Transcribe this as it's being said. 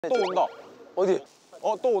또 온다. 어디?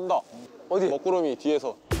 또 온다. 어디? 먹구름이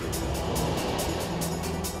뒤에서.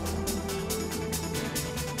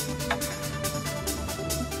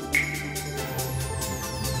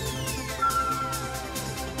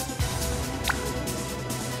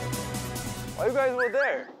 Why you guys were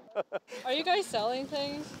there? Are you guys selling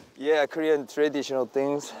things? Yeah, Korean traditional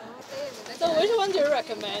things. So which one do you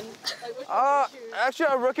recommend? Like, which one do you choose? Actually,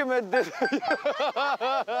 I recommend this.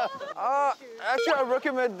 Actually, I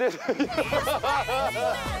recommend this. Is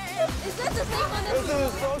that the same one This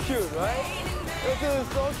is so cute, right? This is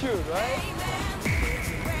so cute, right?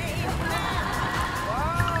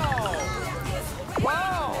 Wow!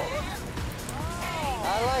 Wow!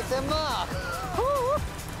 I like Denmark.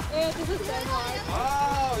 Yeah, this is Denmark.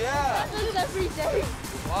 Wow, yeah. This is every day.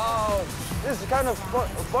 Wow. This is kind of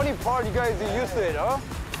funny part. You guys are used to it, huh?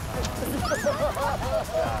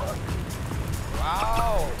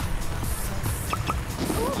 Wow.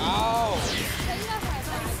 Wow.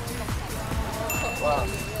 Wow.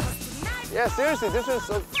 Yeah, seriously, this is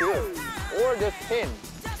so cute. Or this pin.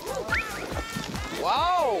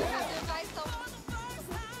 Wow.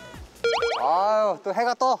 아유, 또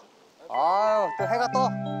해가 떠. 아유, 또 해가 떠.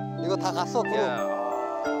 이거 다 갔어, 구름. Yeah.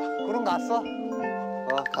 구름 갔어.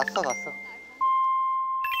 갔어.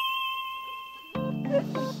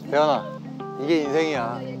 대현아, 이게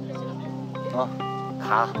인생이야.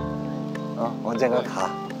 가. 언젠가 가.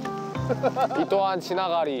 이 또한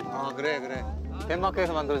지나가리. 그래.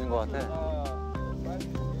 덴마크에서 만들어진 것 같아.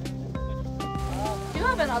 Do you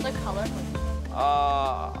have another color?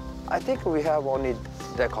 I think we have only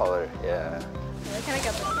that color. Yeah. Can I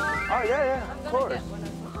get this? Oh yeah, of course.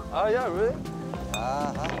 Oh yeah, really?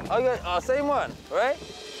 Okay, same one, right?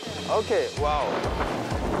 Okay, wow.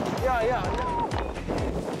 Yeah.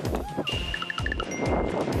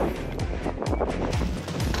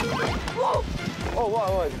 Oh,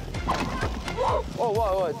 what? Oh,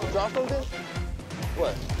 what? Did you drop something?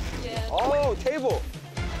 What? Yeah. Oh, table.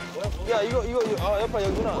 야, 이거. 옆에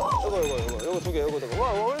여기구나. 이거 두 개, 이거.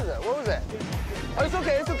 What was that? Oh, it's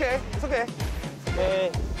okay.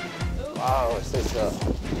 Okay. Wow, it's this.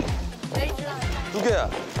 두 개야.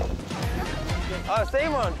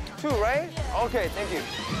 Same one. Two, right? Okay, thank you.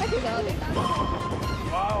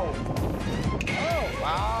 Wow. Oh,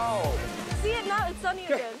 wow. See it now, it's sunny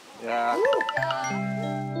again. Yeah.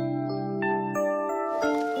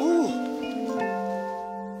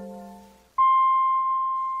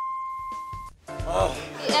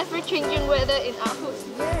 The ever-changing weather in Aarhus.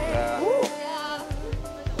 Yeah.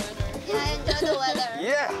 Yeah, enjoy the weather.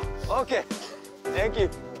 Yeah. Okay. Thank you.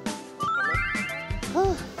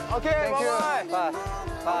 Okay, Thank you. bye-bye.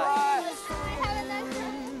 Bye. Have a nice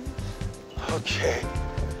day.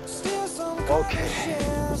 Okay.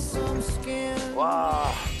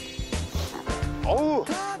 와. 어우.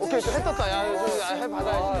 오케이, 해 떴다. 야, 해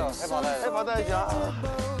받아야지. 해 받아야지.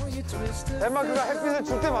 덴마크가 햇빛을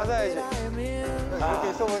줄 때 받아야지. 이렇게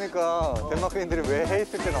있어 보니까 덴마크인들이 왜 해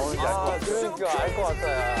있을 때 나오는지 알 것 같아. 그러니까 알 것 같다,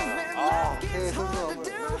 야. 되게 소중하고.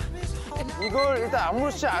 이걸 일단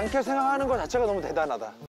아무렇지 않게 생각하는 것 자체가 너무 대단하다.